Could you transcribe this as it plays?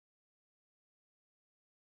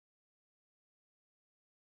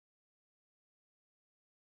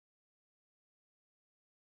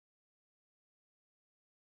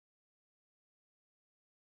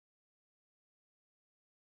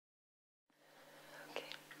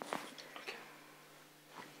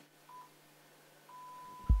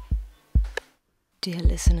Dear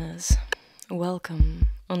listeners, welcome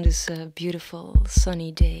on this beautiful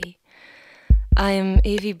sunny day. I am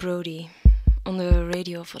Evy Brodey on the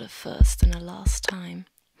radio for the first and the last time.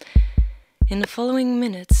 In the following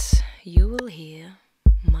minutes, you will hear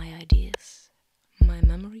my ideas, my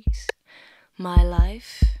memories, my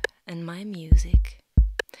life and my music.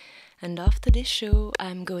 And after this show,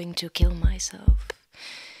 I'm going to kill myself.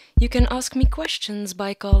 You can ask me questions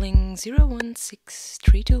by calling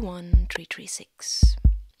 016-321-336.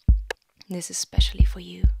 This is especially for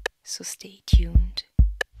you, so stay tuned.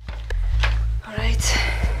 Alright,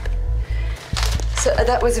 so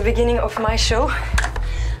that was the beginning of my show.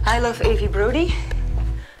 I Love Evy Brodey.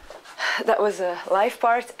 That was a live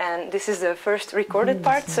part, and this is the first recorded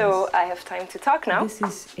part, so I have time to talk now. This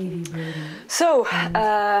is Evy Brodey. So,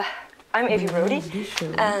 I'm Evy Brodey,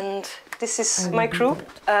 and this is my crew.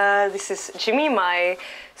 This is Jimmy, my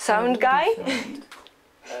sound guy.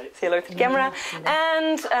 Say hello to the camera.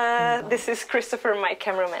 And this is Christopher, my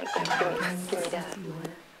cameraman. Give me that.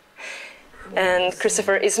 And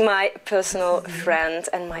Christopher is my personal friend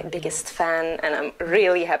and my biggest fan, and I'm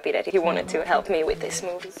really happy that he wanted to help me with this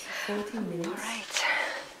movie. 40 minutes. All right.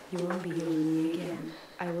 You won't be hearing me again.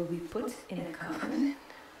 I will be put in a coffin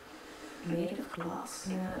made of glass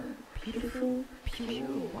in a beautiful, pure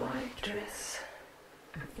white dress.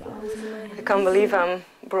 I can't believe I'm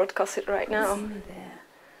broadcasting right now.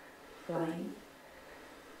 Flying,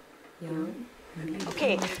 young.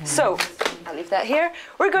 Okay, so I'll leave that here.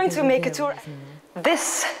 We're going to make a tour.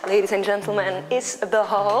 This, ladies and gentlemen, is the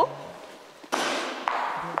hall.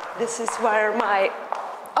 This is where my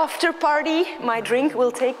after party, my drink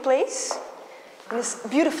will take place. In this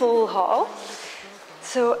beautiful hall.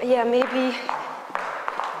 So yeah, maybe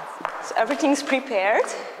so everything's prepared.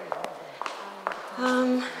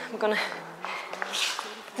 I'm gonna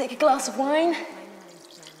take a glass of wine.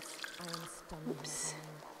 Oops.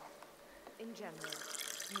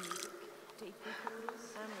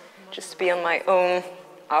 Just to be on my own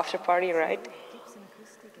after party, right?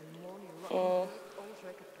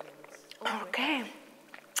 Okay.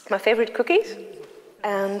 My favorite cookies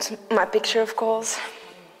and my picture, of course.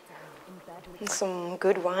 And some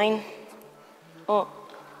good wine. Oh.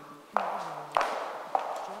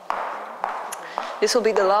 This will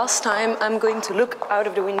be the last time I'm going to look out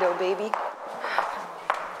of the window, baby.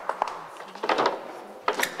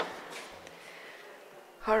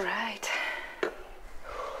 All right.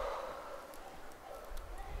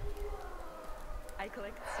 I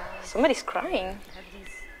collect songs. Somebody's crying. I have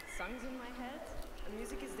these songs in my head. The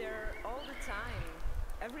music is there all the time,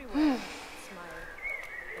 everywhere. It's my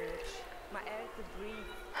urge, my air to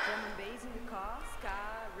breathe. Drum and bass in the car, ska,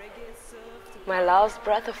 reggae, surf. My last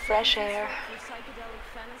breath of fresh air. Psychedelic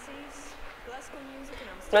fantasies, classical music, and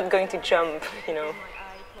I'm I'm not going to jump, you know.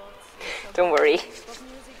 Don't worry.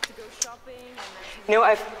 You know,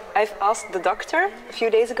 I've asked the doctor a few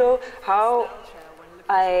days ago how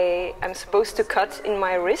I'm supposed to cut in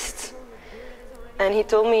my wrist, and he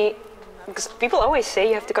told me, because people always say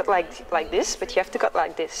you have to cut like this, but you have to cut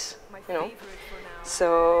like this, you know.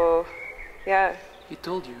 So, yeah. He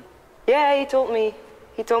told you? Yeah, he told me.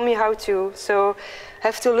 He told me how to. So, I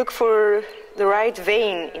have to look for the right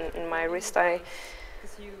vein in my wrist. I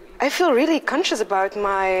feel really conscious about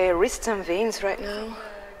my wrists and veins right now.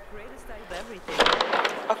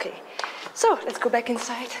 Okay, so let's go back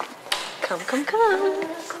inside. Come, come, come.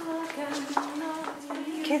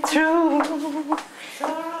 Get through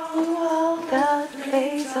all that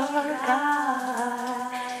place our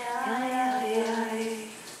God.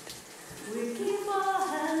 We keep our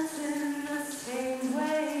hands in the same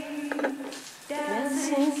way.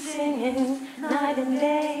 Dancing, singing, night and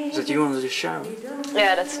day. Is that you under the shower?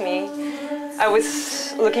 Yeah, that's me. I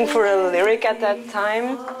was looking for a lyric at that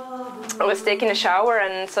time. I was taking a shower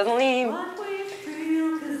and suddenly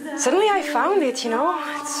I found it, you know.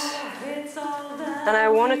 And I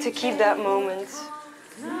wanted to keep that moment.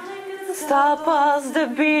 Stop as the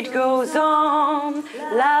beat goes on,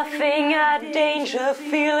 laughing at danger,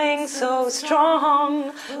 feeling so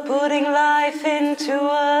strong, putting life into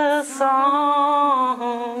a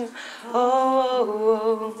song. Oh,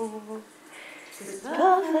 oh, oh. As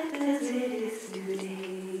perfect as it is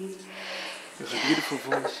today. You have a beautiful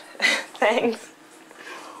voice. Thanks.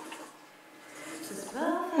 As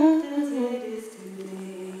perfect as it is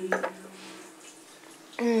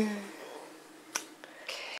today.